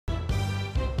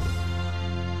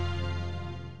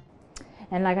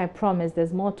And like I promised,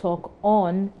 there's more talk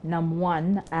on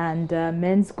Nam1 and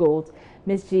Men's Gold.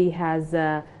 Miss G has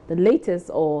the latest,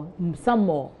 or some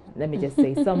more, let me just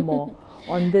say, some more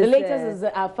on this. The latest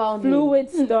is found fluid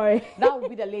story. That would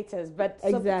be the latest, but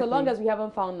exactly. so long as we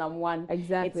haven't found Nam1,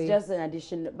 exactly, it's just an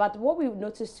addition. But what we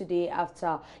noticed today,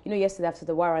 after yesterday after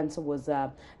the warrant was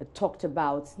talked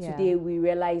about, today we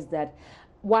realized that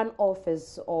one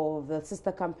office of the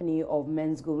sister company of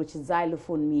Men's Gold, which is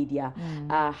Xylophone Media,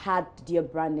 had their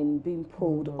branding being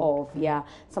pulled off. Yeah,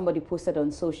 somebody posted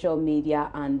on social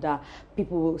media, and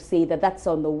people say that that's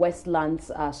on the Westlands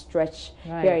stretch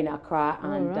here in Accra,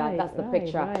 and that's the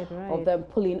picture of them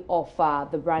pulling off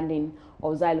the branding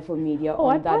of Xylophone Media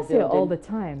on that building. Here all the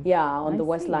time. Yeah, on the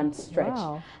Westland stretch.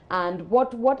 Wow. And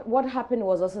what happened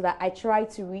was also that I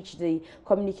tried to reach the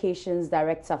communications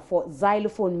director for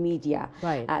Xylophone Media.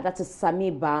 Right. That is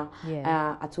Samiba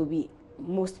Atobi.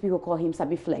 Most people call him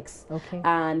Sabi Flex. Okay.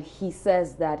 And he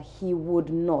says that he would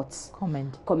not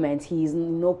comment. He is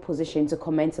in no position to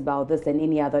comment about this and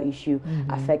any other issue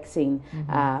affecting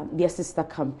their sister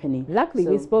company. Luckily,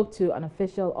 we spoke to an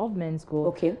official of Men's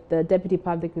Gold, the Deputy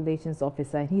Public Relations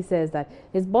Officer, and he says that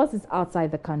his boss is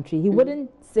outside the country. He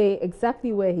wouldn't say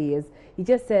exactly where he is. He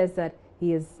just says that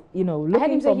he is,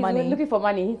 looking for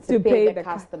money to pay the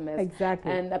customers.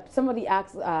 Exactly. And somebody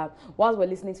asked, while we're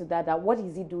listening to that, what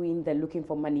is he doing there looking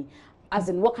for money? As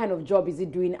in, what kind of job is he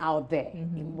doing out there?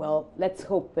 Well, let's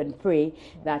hope and pray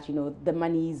that, the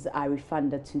monies are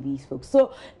refunded to these folks.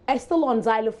 So, still on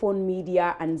Xylophone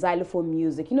Media and Xylophone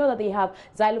Music. You know that they have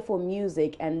Xylophone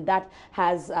Music, and that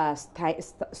has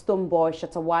Stoneboy,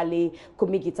 Shatawale,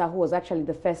 Kumigita, who was actually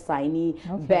the first signee,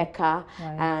 Becca,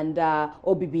 and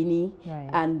Obibini,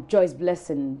 and Joyce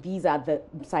Blessing. These are the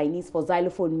signees for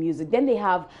Xylophone Music. Then they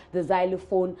have the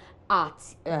Xylophone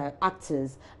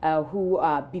actors who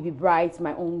are Bibi Bright,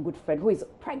 my own good friend, who is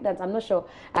pregnant. I'm not sure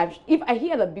if I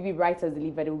hear that Bibi Bright has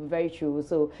delivered, it will be very true.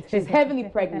 So she's heavily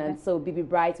pregnant. So Bibi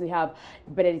Bright, we have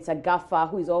Benedicta Gaffa,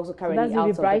 who is also currently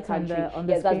out of the country.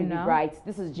 Yes, that's Bibi Bright.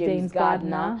 This is James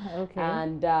Gardner. Okay.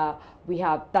 And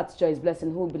that's Joyce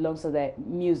Blessing, who belongs to the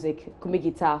music.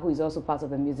 Kumigita, who is also part of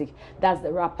the music. That's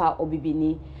the rapper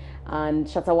Obibini. And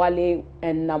Shatawale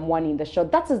and Nam1 in the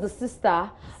shot. That is the sister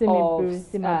of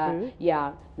Simabru.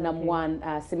 Nam1,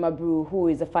 Simabru, who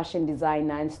is a fashion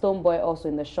designer, and Stoneboy also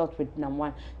in the shot with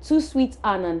Nam1. Too Sweet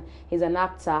Annan is an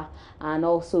actor, and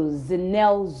also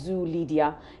Zinel Zu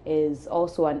Lydia is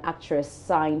also an actress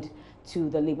signed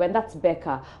to the label, and that's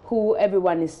Becca, who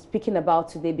everyone is speaking about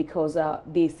today because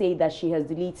they say that she has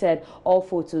deleted all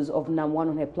photos of Nam1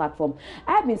 on her platform.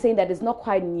 I have been saying that it's not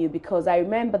quite new because I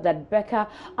remember that Becca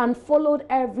unfollowed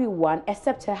everyone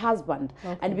except her husband,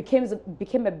 and it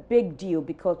became a big deal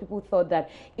because people thought that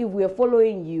if we are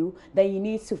following you, then you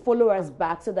need to follow us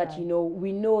back so that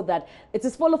we know that it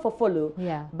is follow for follow.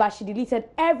 Yeah. But she deleted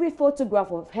every photograph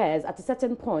of hers at a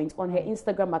certain point on her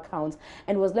Instagram account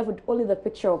and was left with only the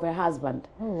picture of her husband.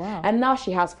 Oh, wow. And now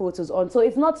she has photos on. So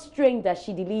it's not strange that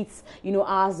she deletes,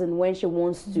 ours and when she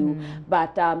wants to.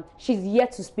 But she's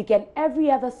yet to speak. And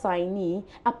every other signee,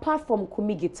 apart from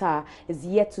Kumi Guitar, is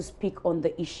yet to speak on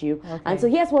the issue. And so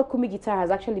here's what Kumi Guitar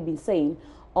has actually been saying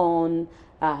on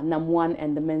Nam1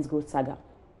 and the Men's Gold saga.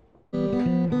 I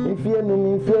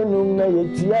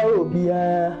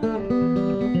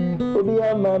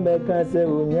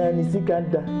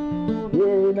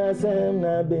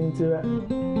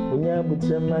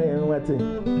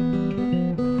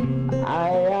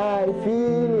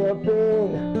feel your pain.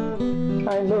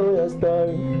 I know your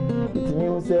story. It's me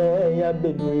say yeah,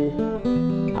 baby.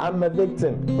 I'm a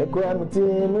victim. The crime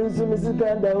team is I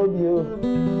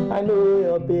know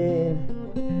your pain.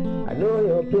 I know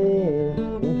your pain.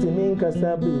 It's me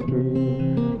kasa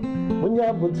baby. When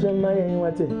you butcher my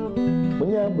what? When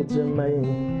you butcher my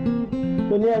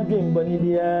when you dream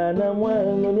bonibia, na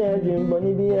one when you dream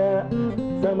bonibia,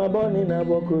 some are born in a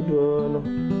bokudo.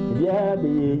 Yeah,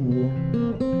 be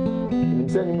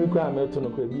sending me crime to no.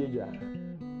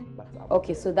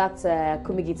 Okay, so that's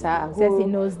Kumigita, says he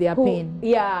knows their pain.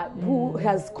 Yeah, who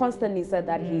has constantly said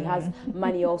that he has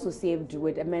money also saved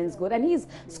with a Men's Gold, and his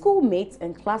schoolmates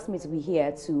and classmates will be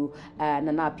here to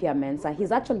Nana Appiah Mensah.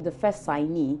 He's actually the first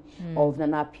signee of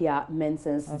Nana Appiah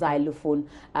Mensah's Xylophone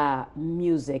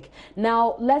Music.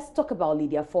 Now let's talk about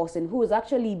Lydia Forson, who has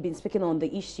actually been speaking on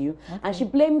the issue, and she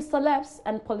blames celebs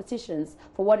and politicians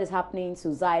for what is happening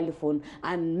to Xylophone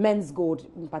and Men's Gold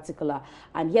in particular.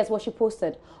 And here's what she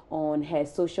posted on on her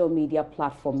social media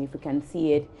platform. If you can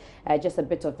see it, just a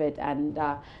bit of it, and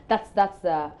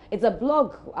it's a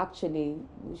blog actually.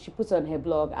 She puts on her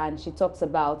blog, and she talks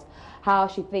about how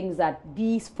she thinks that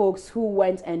these folks who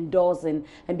went endorsing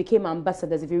and became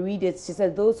ambassadors, if you read it, she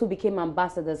said those who became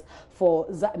ambassadors for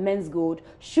Men's Gold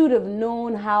should have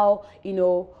known how, you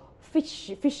know,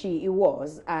 fishy it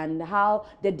was, and how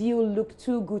the deal looked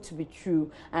too good to be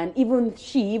true. And even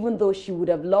though she would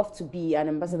have loved to be an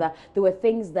ambassador, there were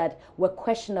things that were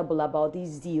questionable about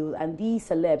these deals, and these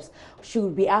celebs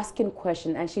should be asking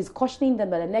questions. And she's cautioning them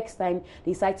that the next time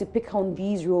they decide to pick on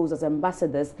these roles as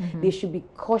ambassadors, they should be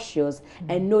cautious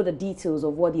and know the details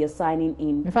of what they are signing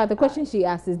in. In fact, the question she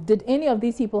asked is, did any of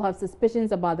these people have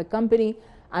suspicions about the company?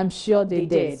 I'm sure they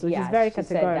did, which is very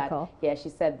categorical. Yeah, she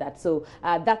said that. So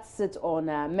that's it on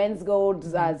Men's Gold,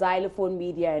 Xylophone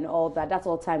Media, and all that. That's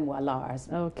all time will allow us.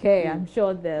 Okay, I'm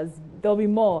sure there'll be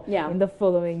more in the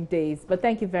following days. But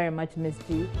thank you very much, Ms.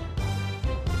 G.